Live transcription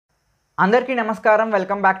అందరికీ నమస్కారం.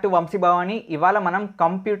 Welcome back to Vamsi Bhavani. ఇవాళ మనం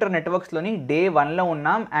కంప్యూటర్ నెట్వర్క్స్లోని డే 1లో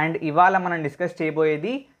ఉన్నాం అండ్ ఇవాళ మనం డిస్కస్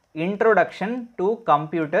చేయబోయేది introduction to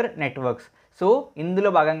computer networks. So ఇందులో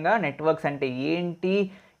భాగంగా నెట్వర్క్స్ అంటే ఏంటి,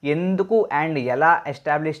 ఎందుకు అండ్ ఎలా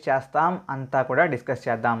ఎస్టాబ్లిష్ చేస్తాం అంతా కూడా డిస్కస్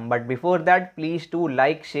చేద్దాం. But before that please to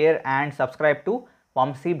like, share and subscribe to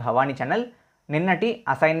Vamsi Bhavani channel. నిన్నటి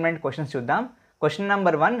అసైన్మెంట్ క్వశ్చన్స్ చూద్దాం. Question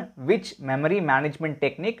number 1, which memory management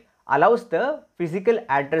technique allows the physical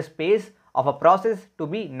address space of a process to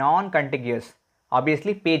be non-contiguous?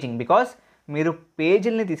 Obviously paging, because మీరు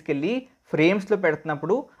పేజీల్ని తీసుకెళ్ళి ఫ్రేమ్స్లో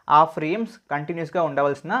పెడుతున్నప్పుడు ఆ frames కంటిన్యూస్గా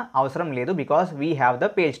ఉండవలసిన అవసరం లేదు, because we have the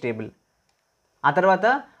page table. ఆ తర్వాత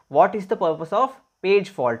what is the purpose of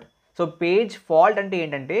page fault? So page fault అంటే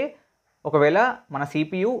ఏంటంటే, ఒకవేళ మన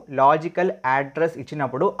సిపియు లాజికల్ అడ్రస్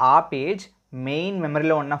ఇచ్చినప్పుడు ఆ పేజ్ మెయిన్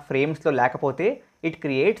మెమరీలో ఉన్న ఫ్రేమ్స్లో లేకపోతే it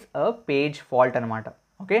creates a page fault అనమాట.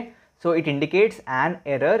 Okay, so it indicates an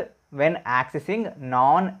error when accessing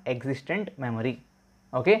non-existent memory.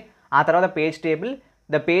 Okay, ఆ తర్వాత page table.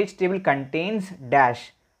 The page table contains dash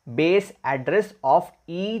base address of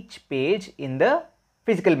each page in the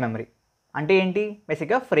physical memory. అంటే ఏంటి?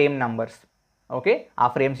 బేసిక్గా frame numbers. Okay, ఆ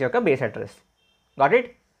frames యొక్క base address. Got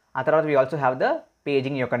it? ఆ తర్వాత we also have the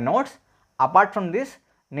paging యొక్క నోట్స్. అపార్ట్ ఫ్రమ్ దిస్,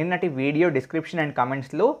 నిన్నటి video description and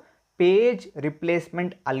కమెంట్స్లో పేజ్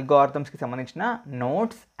రిప్లేస్మెంట్ అల్గారిథమ్స్కి సంబంధించిన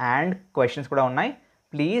నోట్స్ అండ్ క్వశ్చన్స్ కూడా ఉన్నాయి.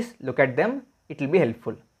 Please look at them, it will be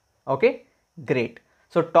helpful. Okay, great.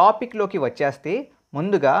 So టాపిక్లోకి వచ్చేస్తే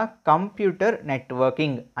ముందుగా కంప్యూటర్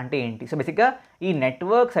నెట్వర్కింగ్ అంటే ఏంటి? సో బేసిక్గా ఈ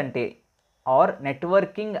నెట్వర్క్స్ అంటే ఆర్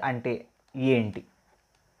నెట్వర్కింగ్ అంటే ఏంటి?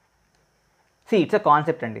 ఇట్స్ అ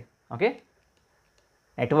కాన్సెప్ట్ అండి. ఓకే,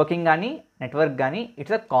 నెట్వర్కింగ్ కానీ నెట్వర్క్ కానీ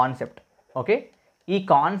ఇట్స్ అ కాన్సెప్ట్. ఓకే, ఈ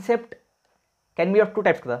concept can be of 2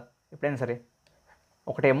 types కదా ఎప్పుడైనా సరే.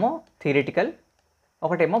 ఒకటేమో థియరిటికల్,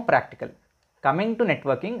 ఒకటేమో practical. Coming to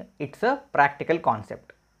networking, it's a practical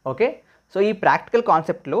concept. Okay, so ఈ ప్రాక్టికల్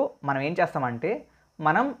కాన్సెప్ట్లో మనం ఏం చేస్తామంటే,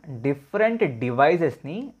 మనం డిఫరెంట్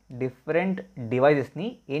డివైజెస్ని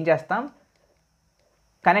ఏం చేస్తాం?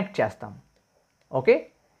 కనెక్ట్ చేస్తాం. ఓకే,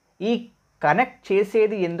 ఈ కనెక్ట్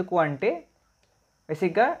చేసేది ఎందుకు అంటే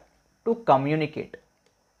బేసిక్గా టు కమ్యూనికేట్.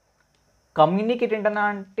 కమ్యూనికేట్ ఏంటన్నా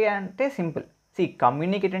అంటే సింపుల్.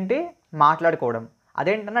 కమ్యూనికేట్ అంటే మాట్లాడుకోవడం.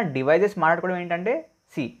 అదేంటన్నా డివైజెస్ మాట్లాడుకోవడం ఏంటంటే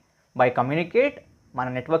బై కమ్యూనికేట్. మన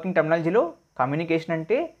నెట్వర్కింగ్ టెక్నాలజీలో కమ్యూనికేషన్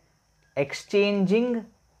అంటే exchanging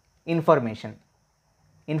information.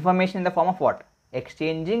 Information in the form of what?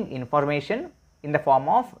 Exchanging information in the form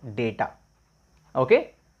of data. Okay,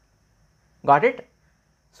 got it?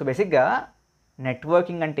 So బేసిక్గా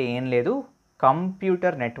నెట్వర్కింగ్ అంటే ఏం లేదు,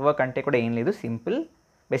 కంప్యూటర్ నెట్వర్క్ అంటే కూడా ఏం లేదు, సింపుల్.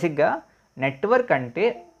 బేసిక్గా నెట్వర్క్ అంటే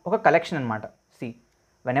ఒక కలెక్షన్ అనమాట.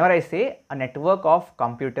 whenever I say a network of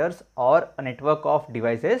computers or a network of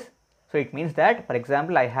devices, so it means that for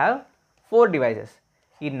example I have 4 devices.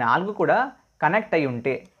 ఈ 4 కూడా కనెక్ట్ అయి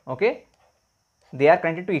ఉంటే, okay, they are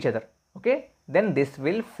connected to each other. Okay, then this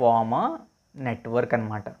will form a network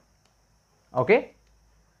అనమాట. Okay,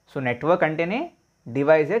 so network అంటేనే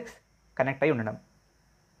devices connect అయి ఉండడం.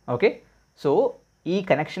 Okay, so ఈ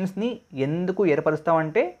కనెక్షన్స్ని ఎందుకు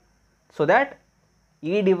ఏర్పరుస్తామంటే, సో దాట్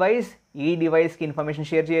ఈ డివైస్కి ఇన్ఫర్మేషన్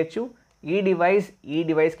షేర్ చేయొచ్చు, ఈ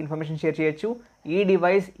డివైస్కి ఇన్ఫర్మేషన్ షేర్ చేయొచ్చు, ఈ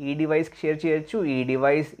డివైస్కి షేర్ చేయొచ్చు, ఈ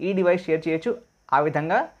డివైస్ షేర్ చేయొచ్చు. ఆ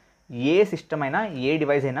విధంగా ఏ సిస్టమ్ అయినా, ఏ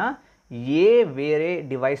డివైస్ అయినా, ఏ వేరే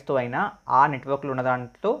డివైస్తో అయినా ఆ నెట్వర్క్లో ఉన్న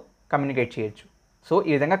దాంట్లో కమ్యూనికేట్ చేయొచ్చు. సో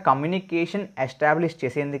ఈ విధంగా కమ్యూనికేషన్ ఎస్టాబ్లిష్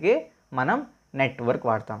చేసేందుకే మనం నెట్వర్క్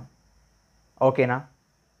వాడతాం. ఓకేనా?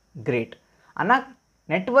 గ్రేట్ అన్న.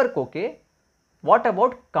 Network okay, what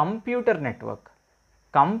about computer network?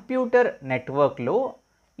 Computer నెట్వర్క్లో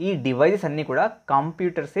ఈ డివైజెస్ అన్నీ కూడా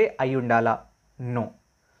కంప్యూటర్సే అయి ఉండాలా? No.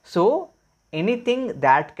 So anything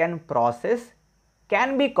that can process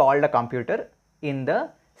can be called a computer in the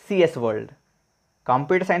CS world.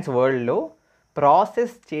 Computer science వరల్డ్లో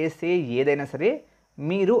ప్రాసెస్ చేసే ఏదైనా సరే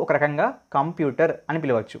మీరు ఒక రకంగా కంప్యూటర్ అని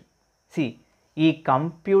పిలవచ్చు. ఈ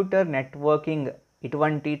కంప్యూటర్ నెట్వర్కింగ్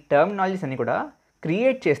ఇటువంటి టర్మినాలజీస్ అన్నీ కూడా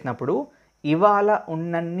క్రియేట్ చేసినప్పుడు ఇవాళ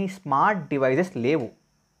ఉన్నన్ని స్మార్ట్ డివైజెస్ లేవు.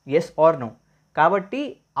 Yes are no? కాబట్టి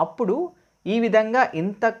అప్పుడు ఈ విధంగా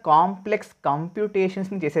ఇంత కాంప్లెక్స్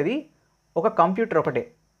కంప్యూటేషన్స్ని చేసేది ఒక కంప్యూటర్ ఒకటే.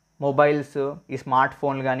 మొబైల్స్, ఈ స్మార్ట్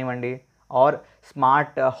ఫోన్లు కానివ్వండి, ఆర్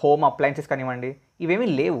స్మార్ట్ హోమ్ అప్లయన్సెస్ కానివ్వండి, ఇవేమీ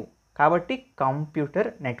లేవు. కాబట్టి కంప్యూటర్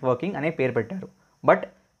నెట్వర్కింగ్ అనే పేరు పెట్టారు. బట్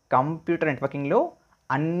కంప్యూటర్ నెట్వర్కింగ్లో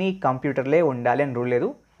అన్ని కంప్యూటర్లే ఉండాలి అని రూల్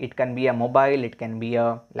లేదు. It can be a mobile, it can be a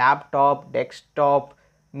laptop, desktop,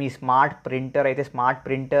 me smart printer అయితే smart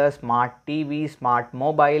printer, smart TV, smart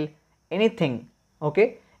mobile, anything. Okay,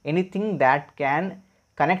 anything that can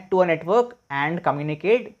connect to a network and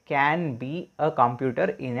communicate can be a computer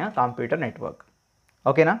in a computer network.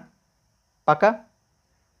 ఓకేనా పక్క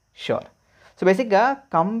sure. So బేసిక్గా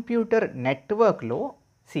computer నెట్వర్క్లో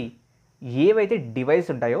ఏవైతే device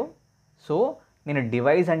ఉంటాయో, so నేను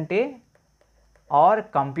device అంటే or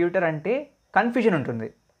computer అంటే confusion ఉంటుంది.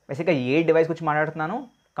 బేసిక్గా ఏ డివైస్ గురించి మాట్లాడుతున్నాను,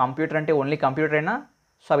 కంప్యూటర్ అంటే ఓన్లీ కంప్యూటర్ అయినా.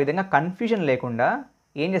 సో ఆ విధంగా కన్ఫ్యూజన్ లేకుండా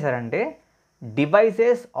ఏం చేశారంటే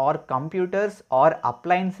devices are computers are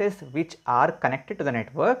appliances which are connected to the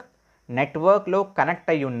network, నెట్వర్క్లో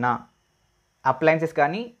కనెక్ట్ అయ్యి ఉన్న అప్లయన్సెస్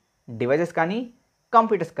కానీ డివైసెస్ కానీ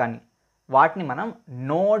కంప్యూటర్స్ కానీ వాటిని మనం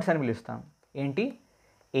నోడ్స్ అని పిలుస్తాం. ఏంటి,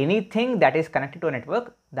 anything that is connected to network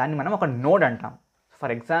దాన్ని మనం ఒక నోడ్ అంటాం.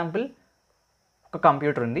 ఫర్ ఎగ్జాంపుల్ ఒక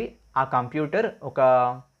కంప్యూటర్ ఉంది, ఆ కంప్యూటర్ ఒక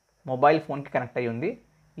మొబైల్ ఫోన్కి కనెక్ట్ అయ్యి ఉంది.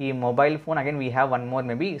 ఈ mobile phone again we have one more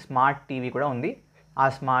maybe smart TV కూడా ఉంది, ఆ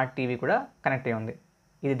స్మార్ట్ టీవీ కూడా కనెక్ట్ అయ్యి ఉంది.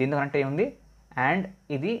 ఇది దీంతో కనెక్ట్ అయ్యి ఉంది అండ్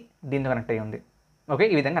ఇది దీంతో కనెక్ట్ అయ్యి ఉంది. ఓకే,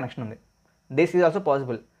 ఈ విధంగా కనెక్షన్ ఉంది. This is also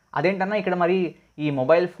possible. అదేంటన్నా ఇక్కడ మరి ఈ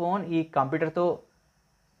మొబైల్ ఫోన్ ఈ కంప్యూటర్తో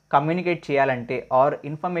కమ్యూనికేట్ చేయాలంటే ఆర్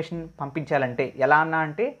ఇన్ఫర్మేషన్ పంపించాలంటే ఎలా అన్నా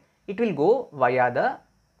అంటే it will go via the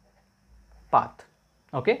path.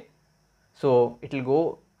 Okay, so it will go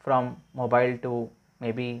from mobile to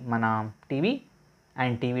maybe మన TV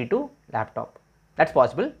and TV to laptop. That's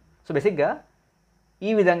possible. So బేసిక్గా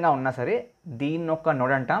ఈ విధంగా ఉన్నా సరే దీన్ని ఒక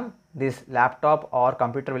నోడ్ అంటాం. This laptop or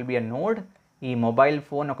computer will be a node, ఈ మొబైల్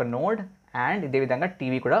ఫోన్ ఒక నోడ్ అండ్ ఇదే విధంగా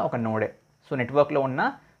టీవీ కూడా ఒక నోడే. సో నెట్వర్క్లో ఉన్న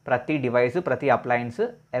ప్రతి డివైస్, ప్రతి appliances,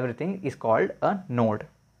 everything is called a node.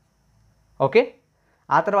 Okay,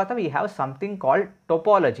 ఆ తర్వాత we have something called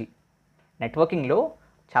topology. నెట్వర్కింగ్లో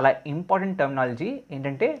చాలా ఇంపార్టెంట్ టర్మినాలజీ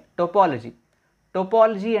ఏంటంటే టోపాలజీ.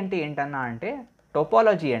 టోపాలజీ అంటే ఏంటన్నా అంటే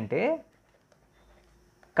టోపాలజీ అంటే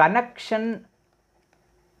కనెక్షన్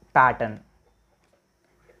ప్యాటర్న్.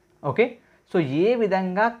 ఓకే, సో ఏ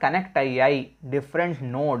విధంగా కనెక్ట్ అయ్యాయి డిఫరెంట్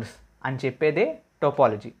నోడ్స్ అని చెప్పేదే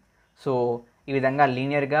టోపాలజీ. సో ఈ విధంగా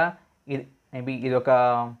లీనియర్గా ఇది మేబీ ఇదొక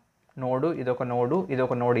నోడు, ఇదొక నోడు,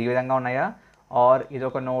 ఇదొక నోడు ఈ విధంగా ఉన్నాయా, ఆర్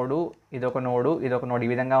ఇదొక నోడు, ఇదొక నోడు, ఇదొక నోడు ఈ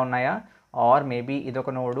విధంగా ఉన్నాయా, ఆర్ మేబీ ఇదొక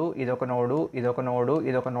నోడు, ఇదొక నోడు, ఇదొక నోడు,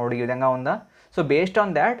 ఇదొక నోడు ఈ విధంగా ఉందా. సో బేస్డ్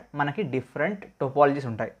ఆన్ దాట్ మనకి డిఫరెంట్ టోపాలజీస్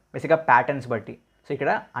ఉంటాయి బేసిక్గా ప్యాటర్న్స్ బట్టి. సో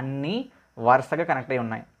ఇక్కడ అన్నీ వరుసగా కనెక్ట్ అయి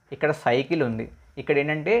ఉన్నాయి. ఇక్కడ సైకిల్ ఉంది, ఇక్కడ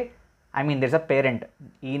ఏంటంటే దెర్ ఇస్ అ పేరెంట్,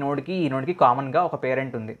 ఈ నోడ్కి కామన్గా ఒక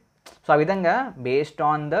పేరెంట్ ఉంది. సో ఆ విధంగా based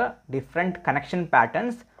on the different connection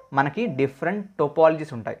patterns మనకి డిఫరెంట్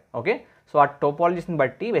టోపాలజీస్ ఉంటాయి. ఓకే, సో ఆ టోపాలజీస్ని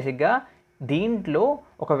బట్టి బేసిక్గా దీంట్లో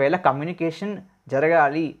ఒకవేళ కమ్యూనికేషన్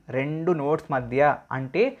జరగాలి రెండు నోడ్స్ మధ్య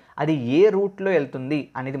అంటే అది ఏ రూట్లో వెళ్తుంది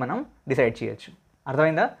అనేది మనం డిసైడ్ చేయొచ్చు.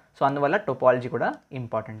 అర్థమైందా? సో అందువల్ల టోపాలజీ కూడా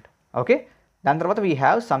ఇంపార్టెంట్. ఓకే, దాని తర్వాత we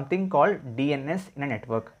have something called DNS in a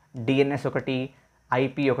network. DNS ఒకటి,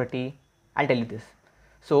 ఐపీ ఒకటి. I tell you this.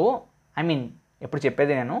 So ఎప్పుడు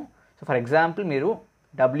చెప్పేది నేను. సో ఫర్ ఎగ్జాంపుల్ మీరు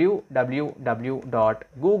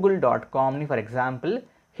www.google.comని ఫర్ ఎగ్జాంపుల్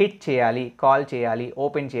హిట్ చేయాలి, కాల్ చేయాలి,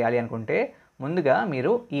 ఓపెన్ చేయాలి అనుకుంటే ముందుగా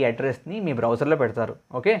మీరు ఈ అడ్రస్ని మీ బ్రౌజర్లో పెడతారు.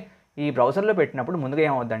 ఓకే, ఈ బ్రౌజర్లో పెట్టినప్పుడు ముందుగా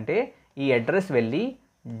ఏమవుద్దంటే ఈ అడ్రస్ వెళ్ళి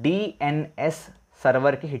డిఎన్ఎస్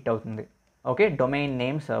సర్వర్కి హిట్ అవుతుంది. Okay, domain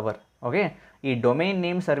name server. Okay, ఈ domain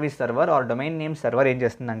name service server are domain name server ఏం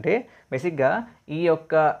చేస్తుందంటే బేసిక్గా ఈ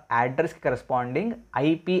యొక్క అడ్రస్కి కరెస్పాండింగ్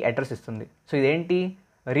ఐపీ అడ్రస్ ఇస్తుంది. సో ఇదేంటి,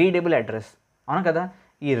 రీడబుల్ అడ్రస్, అవును కదా.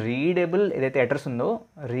 ఈ రీడబుల్ ఏదైతే అడ్రస్ ఉందో,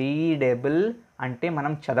 రీడబుల్ అంటే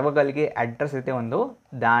మనం చదవగలిగే అడ్రస్ అయితే ఉందో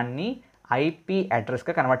దాన్ని ఐపీ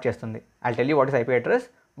అడ్రస్గా కన్వర్ట్ చేస్తుంది. I tell you what is IP address,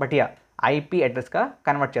 but IP అడ్రస్గా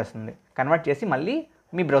convert చేస్తుంది. కన్వర్ట్ చేసి మళ్ళీ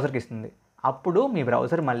మీ బ్రౌజర్కి ఇస్తుంది. అప్పుడు మీ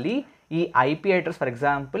బ్రౌజర్ మళ్ళీ ఈ ఐపీ అడ్రస్ ఫర్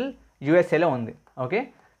ఎగ్జాంపుల్ యూఎస్ఏలో ఉంది. ఓకే,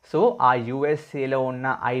 సో ఆ యూఎస్ఏలో ఉన్న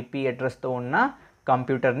ఐపీ అడ్రస్తో ఉన్న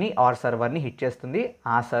కంప్యూటర్ని ఆర్ సర్వర్ని హిట్ చేస్తుంది.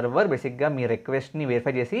 ఆ సర్వర్ బేసిక్గా మీ రిక్వెస్ట్ని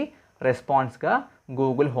వెరిఫై చేసి రెస్పాన్స్గా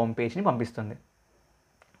గూగుల్ హోమ్ పేజ్ని పంపిస్తుంది.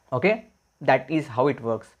 Okay, that is how it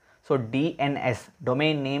works. So DNS,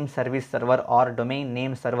 domain name service server are domain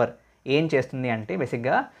name server ఏం చేస్తుంది అంటే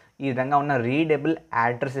బేసిక్గా ఈ విధంగా ఉన్న రీడబుల్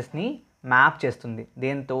అడ్రసెస్ని మ్యాప్ చేస్తుంది.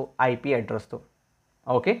 దేంతో, ఐపీ అడ్రస్తో.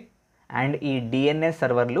 ఓకే, అండ్ ఈ డిఎన్ఎస్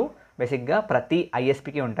సర్వర్లు బేసిక్గా ప్రతి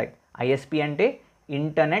ఐఎస్పీకి ఉంటాయి. ఐఎస్పీ అంటే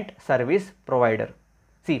internet service provider.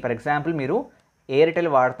 For example మీరు ఎయిర్టెల్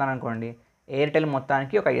వాడుతాను అనుకోండి, ఎయిర్టెల్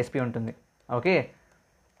మొత్తానికి ఒక ఐఎస్పీ ఉంటుంది. ఓకే,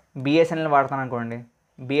 బిఎస్ఎన్ఎల్ వాడుతాను అనుకోండి,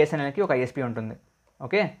 బిఎస్ఎన్ఎల్కి ఒక ఐఎస్పీ ఉంటుంది.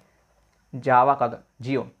 ఓకే, జావా కాదు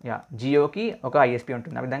జియోకి ఒక ఐఎస్పీ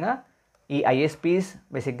ఉంటుంది. ఆ విధంగా ఈ ఐఎస్పీస్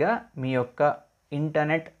బేసిక్గా మీ యొక్క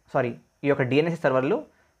ఈ యొక్క డిఎన్ఎస్ సర్వర్లు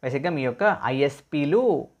బేసిక్గా మీ యొక్క ఐఎస్పీలు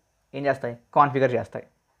ఏం చేస్తాయి, కాన్ఫిగర్ చేస్తాయి.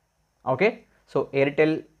 Okay, so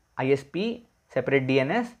Airtel ISP separate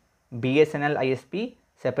DNS, BSNL ISP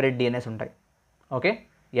separate DNS ఉంటాయి. ఓకే,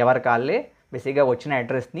 ఎవరి కాళ్ళే బేసిక్గా వచ్చిన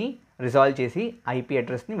అడ్రస్ని రిజాల్వ్ చేసి ఐపీ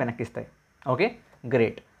అడ్రస్ని వెనక్కిస్తాయి. Okay,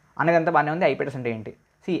 great. అనేదంతా బాగానే ఉంది. ఐపీ అడ్రస్ అంటే ఏంటి?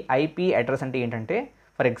 ఐపీ అడ్రస్ అంటే ఏంటంటే,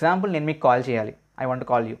 ఫర్ ఎగ్జాంపుల్ నేను మీకు కాల్ చేయాలి, I want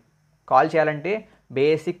call you. Call చేయాలంటే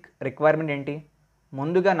బేసిక్ రిక్వైర్మెంట్ ఏంటి?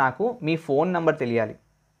 ముందుగా నాకు మీ ఫోన్ నెంబర్ తెలియాలి.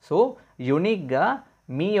 సో యూనిక్గా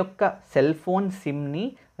మీ యొక్క సెల్ ఫోన్ సిమ్ని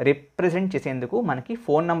రిప్రజెంట్ చేసేందుకు మనకి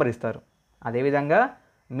ఫోన్ నెంబర్ ఇస్తారు. అదేవిధంగా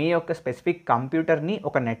మీ యొక్క స్పెసిఫిక్ కంప్యూటర్ని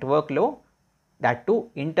ఒక నెట్వర్క్లో, దట్ టు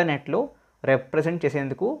ఇంటర్నెట్లో రిప్రజెంట్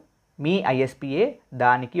చేసేందుకు మీ ఐఎస్పిఏ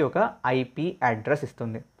దానికి ఒక ఐపీ అడ్రస్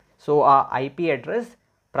ఇస్తుంది. సో ఆ ఐపీ అడ్రస్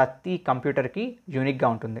ప్రతి కంప్యూటర్కి యూనిక్గా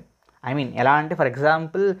ఉంటుంది. ఐ మీన్ ఎలా అంటే, ఫర్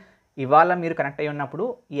ఎగ్జాంపుల్ ఇవాళ మీరు కనెక్ట్ అయ్యి ఉన్నప్పుడు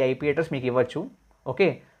ఈ ఐపీ అడ్రస్ మీకు ఇవ్వచ్చు. ఓకే,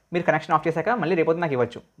 మీరు కనెక్షన్ ఆఫ్ చేశాక మళ్ళీ రేపొద్దు నాకు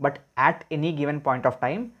ఇవ్వచ్చు. But at any given point of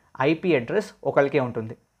time IP address ఒకరికే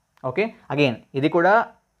ఉంటుంది. ఓకే, అగైన్ ఇది కూడా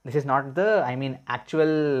this is not the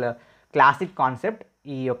actual classic concept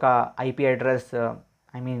ఈ యొక్క ఐపీ అడ్రస్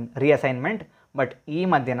రీఅసైన్మెంట్. బట్ ఈ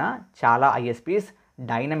మధ్యన చాలా ఐఎస్పీస్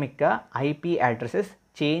డైనమిక్గా ఐపీ అడ్రసెస్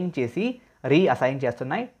చేంజ్ చేసి రీఅసైన్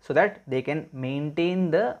చేస్తున్నాయి, so that they can maintain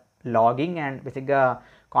the logging and బేసిక్గా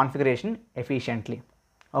కాన్ఫిగరేషన్ ఎఫిషియెంట్లీ.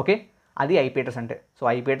 ఓకే, అది ఐపీ అడ్రస్ అంటే. సో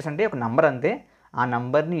ఐపీ అడ్రస్ అంటే ఒక నంబర్ అంతే. ఆ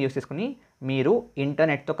నంబర్ని యూస్ చేసుకుని మీరు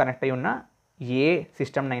ఇంటర్నెట్తో కనెక్ట్ అయి ఉన్న ఏ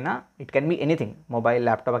సిస్టమ్నైనా, it can be anything, mobile,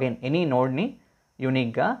 laptop, again any నోడ్ని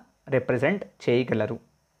యూనిక్గా రిప్రజెంట్ చేయగలరు.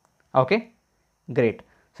 Okay, great.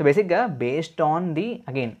 సో బేసిక్గా based on the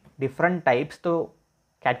again different టైప్స్తో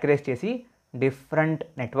categorise చేసి డిఫరెంట్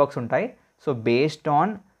నెట్వర్క్స్ ఉంటాయి. So based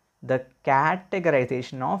on the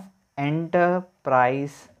categorisation of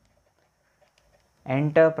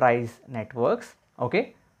enterprise networks, okay,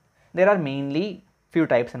 there are mainly few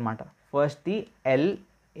types అనమాట. First the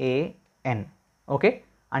LAN. Okay,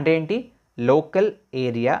 అంటే ఏంటి? Local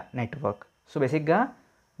area network. So బేసిక్గా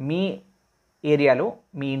మీ ఏరియాలో,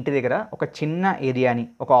 మీ ఇంటి దగ్గర ఒక చిన్న ఏరియాని,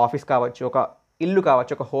 ఒక ఆఫీస్ కావచ్చు, ఒక ఇల్లు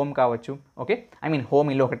కావచ్చు, ఒక హోమ్ కావచ్చు. ఓకే,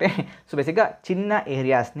 హోమ్, ఇల్లు ఒకటే. సో బేసిక్గా చిన్న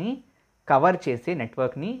ఏరియాస్ని కవర్ చేసే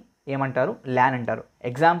నెట్వర్క్ని ఏమంటారు? ల్యాన్ అంటారు.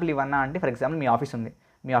 ఎగ్జాంపుల్ ఇవన్నా అంటే, ఫర్ ఎగ్జాంపుల్ మీ ఆఫీస్ ఉంది,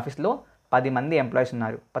 మీ ఆఫీస్లో 10 మంది ఎంప్లాయీస్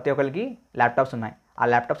ఉన్నారు, ప్రతి ఒక్కరికి ల్యాప్టాప్స్ ఉన్నాయి. ఆ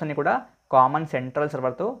ల్యాప్టాప్స్ అన్నీ కూడా కామన్ సెంట్రల్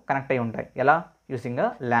సర్వర్తో కనెక్ట్ అయి ఉంటాయి. ఎలా? Using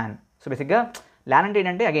LAN. సో బేసిక్గా ల్యాన్ అంటే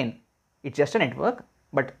ఏంటంటే, again it's just a network,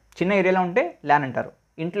 but చిన్న ఏరియాలో ఉంటే ల్యాన్ అంటారు.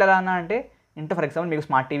 ఇంట్లో ఎలా అన్నా అంటే, ఇంట్లో ఫర్ ఎగ్జాంపుల్ మీకు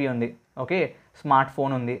స్మార్ట్ టీవీ ఉంది, ఓకే, స్మార్ట్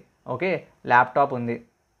ఫోన్ ఉంది, ఓకే, ల్యాప్టాప్ ఉంది,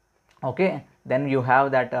 okay, then you have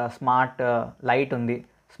that smart light ఉంది,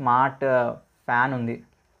 స్మార్ట్ ఫ్యాన్ ఉంది.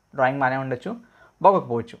 డ్రాయింగ్ బాగానే ఉండొచ్చు,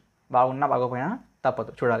 బాగోకపోవచ్చు, బాగున్నా బాగోపోయినా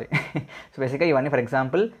తప్పదు, చూడాలి. సో బేసిక్గా ఇవన్నీ ఫర్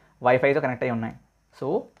ఎగ్జాంపుల్ వైఫైతో కనెక్ట్ అయి ఉన్నాయి. So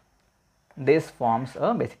this forms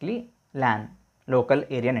basically LAN, local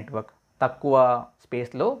area network. తక్కువ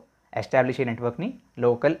స్పేస్లో ఎస్టాబ్లిష్ అయ్యే నెట్వర్క్ని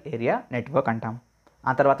లోకల్ ఏరియా నెట్వర్క్ అంటాం.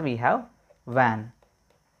 ఆ తర్వాత వీ హ్యావ్ వ్యాన్.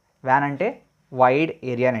 వ్యాన్ అంటే వైడ్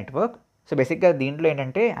ఏరియా నెట్వర్క్. సో బేసిక్గా దీంట్లో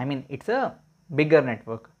ఏంటంటే, ఇట్స్ అ బిగ్గర్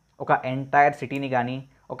నెట్వర్క్. ఒక ఎంటైర్ సిటీని కానీ,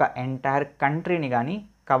 ఒక ఎంటైర్ కంట్రీని కానీ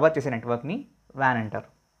కవర్ చేసే నెట్వర్క్ని వ్యాన్ అంటారు.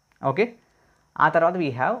 ఓకే, ఆ తర్వాత we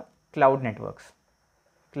have cloud networks.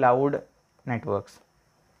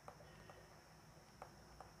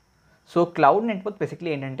 So cloud network basically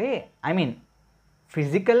ఏంటంటే,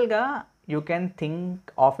 ఫిజికల్గా you can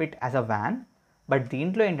think of it as a van, but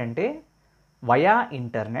దీంట్లో ఏంటంటే వయా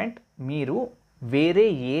ఇంటర్నెట్ మీరు వేరే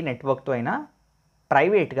ఏ నెట్వర్క్తో అయినా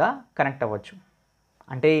ప్రైవేట్గా కనెక్ట్ అవ్వచ్చు.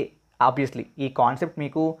 అంటే ఆబ్వియస్లీ ఈ కాన్సెప్ట్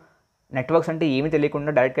మీకు నెట్వర్క్స్ అంటే ఏమీ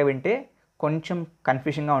తెలియకుండా డైరెక్ట్గా వింటే కొంచెం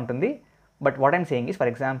కన్ఫ్యూషన్గా ఉంటుంది. But what I'm saying is,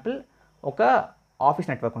 for example ఒక ఆఫీస్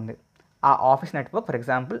నెట్వర్క్ ఉంది. ఆ ఆఫీస్ నెట్వర్క్ ఫర్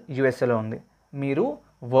ఎగ్జాంపుల్ యూఎస్ఏలో ఉంది. మీరు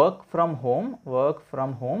వర్క్ ఫ్రమ్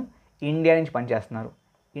హోమ్ ఇండియా నుంచి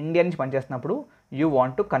పనిచేస్తున్నప్పుడు యూ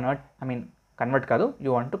వాంట్ టు కన్వర్ట్ కాదు, you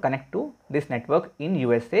want to connect to this network in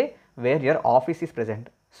USA where your office is present.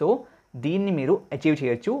 So దీన్ని మీరు అచీవ్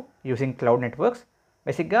చేయొచ్చు యూజింగ్ క్లౌడ్ నెట్వర్క్స్.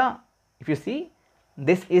 బేసిక్గా if you see,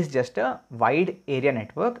 this is just a wide area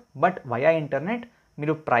network, but via internet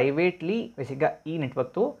మీరు privately బేసిక్గా ఈ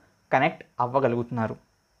నెట్వర్క్తో connect అవ్వగలుగుతున్నారు.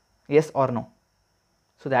 Yes are no?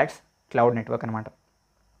 So that's cloud network అనమాట.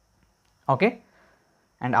 Okay,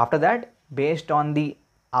 and after that based on the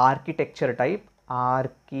architecture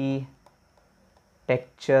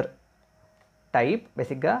type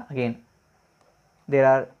బేసిక్గా again there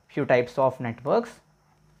are few types of networks.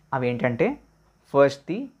 అవి ఏంటంటే, first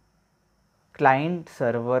the client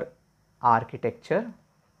server architecture,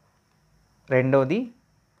 రెండోది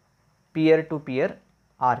pear to pear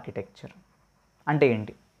architecture. అంటే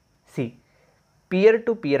ఏంటి? Pear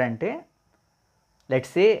to pear అంటే,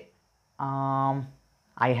 let's say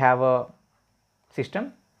I have a system,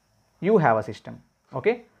 you have a system.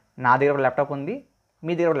 Okay, నా దగ్గర ఒక ల్యాప్టాప్ ఉంది,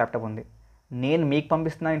 మీ దగ్గర ఒక ల్యాప్టాప్ ఉంది. నేను మీకు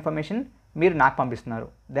పంపిస్తున్న ఇన్ఫర్మేషన్ మీరు నాకు పంపిస్తున్నారు,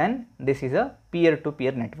 then this is a pear to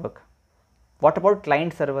pear network. What about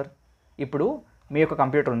client server? ఇప్పుడు మీ యొక్క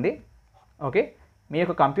కంప్యూటర్ ఉంది, ఓకే, మీ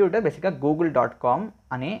యొక్క కంప్యూటర్ బేసిక్గా google.com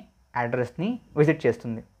అనే అడ్రస్ని విజిట్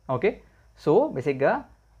చేస్తుంది, ఓకే. సో బేసిక్గా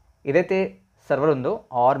ఏదైతే సర్వర్ ఉందో,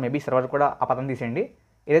 ఆర్ మేబీ సర్వర్ కూడా ఆ పదం తీసేయండి,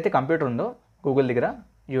 ఏదైతే కంప్యూటర్ ఉందో గూగుల్ దగ్గర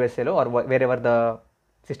యూఎస్ఏలో are wear ever the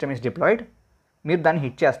system is diploid, మీరు దాన్ని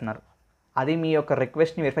హిట్ చేస్తున్నారు, అది మీ యొక్క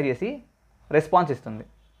రిక్వెస్ట్ని వెరిఫై చేసి రెస్పాన్స్ ఇస్తుంది.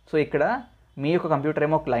 సో ఇక్కడ మీ యొక్క కంప్యూటర్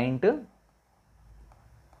ఏమో క్లయింట్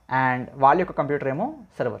అండ్ వాళ్ళ యొక్క కంప్యూటర్ ఏమో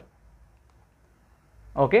server,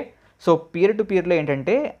 okay. So pear to పియర్లో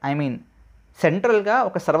ఏంటంటే సెంట్రల్గా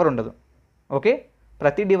ఒక సర్వర్ ఉండదు, ఓకే.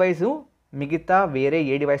 ప్రతి డివైసు మిగతా వేరే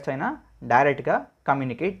ఏ డివైస్తో అయినా డైరెక్ట్గా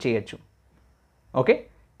కమ్యూనికేట్ చేయొచ్చు, ఓకే.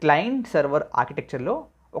 క్లయింట్ సర్వర్ ఆర్కిటెక్చర్లో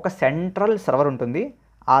ఒక సెంట్రల్ సర్వర్ ఉంటుంది.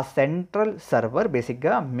 ఆ సెంట్రల్ సర్వర్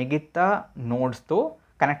బేసిక్గా మిగతా నోడ్స్తో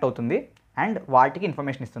కనెక్ట్ అవుతుంది అండ్ వాటికి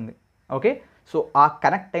ఇన్ఫర్మేషన్ ఇస్తుంది, ఓకే. సో ఆ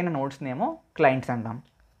కనెక్ట్ అయిన నోడ్స్ని ఏమో క్లయింట్స్ అంటాం,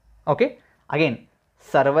 ఓకే. అగైన్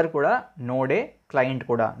సర్వర్ కూడా నోడే, క్లయింట్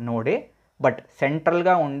కూడా నోడే, బట్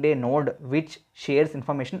సెంట్రల్గా ఉండే node which shares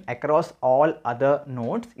information across all other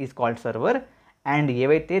nodes is called server, and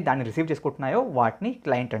ఏవైతే దాన్ని రిసీవ్ చేసుకుంటున్నాయో వాటిని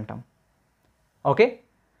క్లయింట్ అంటాం, okay.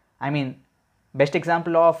 Best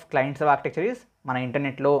example of client server architecture is మన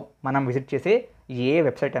ఇంటర్నెట్లో మనం విజిట్ చేసే ఏ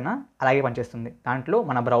వెబ్సైట్ అయినా అలాగే పనిచేస్తుంది. దాంట్లో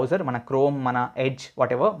మన బ్రౌజర్, మన క్రోమ్, మన ఎడ్జ్,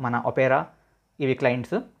 వాట్ ఎవర్, మన ఒపేరా, ఇవి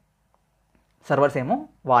క్లయింట్స్, సర్వర్స్ ఏమో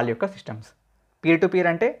వాళ్ళ యొక్క సిస్టమ్స్. పీర్ టు పీర్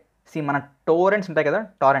అంటే మన టోరెంట్స్ ఉంటాయి కదా,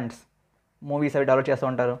 టారెంట్స్, మూవీస్ అవి డెవలప్ చేస్తూ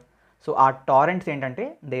ఉంటారు. సో ఆ టారెంట్స్ ఏంటంటే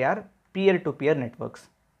they are pear to pear networks,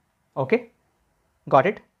 okay. Got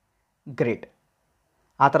it? Great.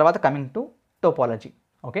 ఆ తర్వాత coming to topology,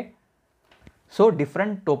 okay. So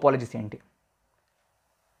different topologies ఏంటి?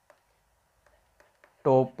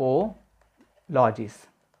 టోపోలాజీస్,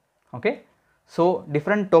 ఓకే. సో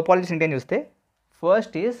డిఫరెంట్ టోపాలజీస్ ఏంటి అని చూస్తే,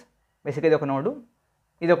 ఫస్ట్ ఈజ్ బేసిక్గా ఇది ఒక నోడు,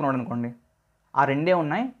 ఇది ఒక నోడ్ అనుకోండి, ఆ రెండే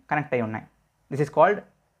ఉన్నాయి, కనెక్ట్ అయి ఉన్నాయి. This is called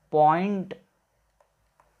point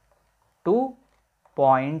to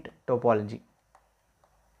point topology,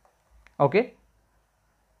 okay.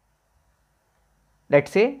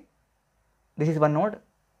 Let's say this is one node,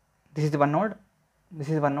 this is one node, this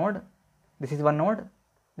is one node, this is one node,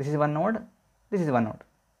 this is one node, this is one node,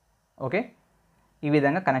 okay. ఈ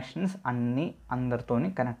విధంగా connections అన్నీ అందరితోని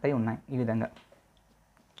connect అయి ఉన్నాయి ఈ విధంగా,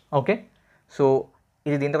 okay. So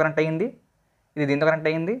ఇది దీంతో కనెక్ట్ అయ్యింది, ఇది దీంతో కనెక్ట్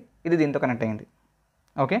అయ్యింది, ఇది దీంతో కనెక్ట్ అయ్యింది,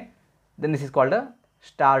 okay. Then this is called a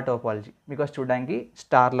star topology, because చూడడానికి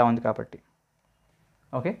స్టార్లా ఉంది కాబట్టి,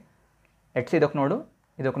 ఓకే. లెట్స్ ఇదొక నోడు,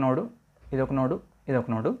 ఇదొక నోడు, ఇదొక నోడు, ఇదొక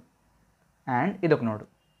నోడు, అండ్ ఇదొక నోడు,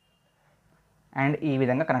 అండ్ ఈ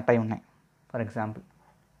విధంగా కనెక్ట్ అయి ఉన్నాయి. For example,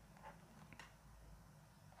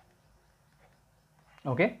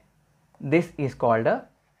 okay, this is called a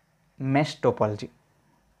mesh topology,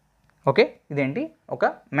 okay. ఇదేంటి? ఒక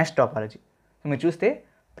మెష్ టోపాలజీ. సో మీరు చూస్తే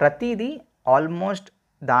ప్రతిదీ ఆల్మోస్ట్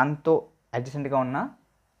దాంతో అడ్జసెంట్గా ఉన్న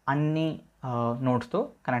అన్ని నోడ్స్తో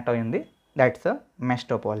కనెక్ట్ అయి ఉంది. That's a mesh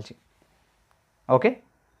topology, okay.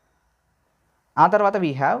 ఆ తర్వాత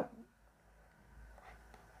వీ హ్యావ్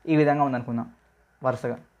ఈ విధంగా ఉందనుకుందాం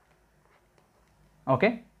వరుసగా, ఓకే.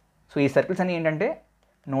 సో ఈ సర్కిల్స్ అన్నీ ఏంటంటే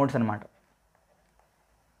నోడ్స్ అనమాట,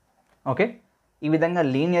 ఓకే. ఈ విధంగా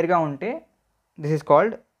లీనియర్గా ఉంటే this is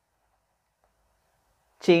called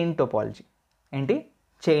chain topology. ఏంటి?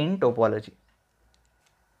 Chain topology.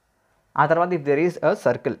 ఆ తర్వాత if there is a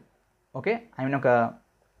circle, okay, ఒక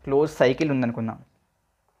క్లోజ్ సైకిల్ ఉందనుకుందాం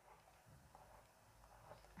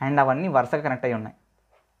అండ్ అవన్నీ వరుసగా కనెక్ట్ అయి ఉన్నాయి,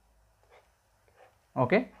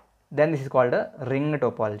 okay. Then this is called ring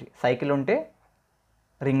topology. Cycle ఉంటే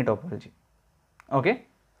రింగ్ టోపాలజీ, ఓకే.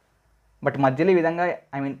 బట్ మధ్యలో ఈ విధంగా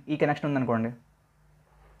ఈ కనెక్షన్ ఉందనుకోండి,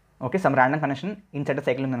 okay, some random connection inside the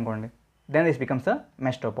cycle ఉందనుకోండి, then this becomes a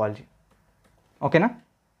mesh topology, ఓకేనా?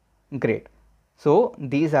 Great. So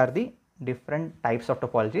these are the different types of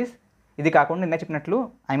topologies. ఇది కాకుండా ఇందాక చెప్పినట్లు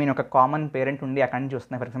ఒక కామన్ పేరెంట్ ఉండి అక్కడి నుంచి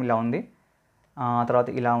వస్తున్నాయి. ఫర్ ఎగ్జాంపుల్ ఇలా ఉంది, తర్వాత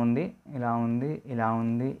ఇలా ఉంది, ఇలా ఉంది, ఇలా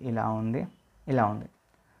ఉంది, ఇలా ఉంది, ఇలా ఉంది.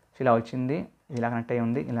 సో ఇలా వచ్చింది, ఇలా కనెక్ట్ అయ్యి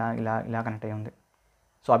ఉంది, ఇలా ఇలా ఇలా కనెక్ట్ అయ్యి ఉంది.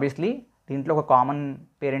 సో ఆబ్వియస్లీ దీంట్లో ఒక కామన్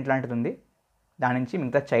పేరెంట్ లాంటిది ఉంది, దాని నుంచి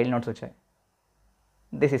మిగతా చైల్డ్ నోట్స్ వచ్చాయి.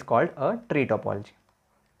 This is called a tree topology,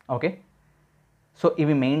 okay. So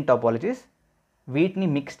ఇవి మెయిన్ టోపాలజీస్. వీటిని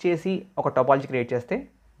మిక్స్ చేసి ఒక టోపాలజీ క్రియేట్ చేస్తే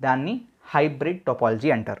దాన్ని హైబ్రిడ్ టోపాలజీ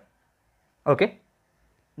అంటారు, okay.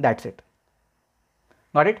 That's it.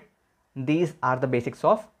 Got it? These are the basics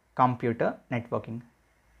of computer networking.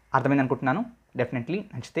 అర్థమైంది అనుకుంటున్నాను. డెఫినెట్లీ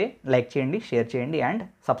నచ్చితే లైక్ చేయండి, షేర్ చేయండి అండ్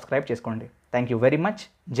సబ్స్క్రైబ్ చేసుకోండి. Thank you very much.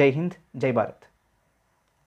 జై హింద్, జై భారత్.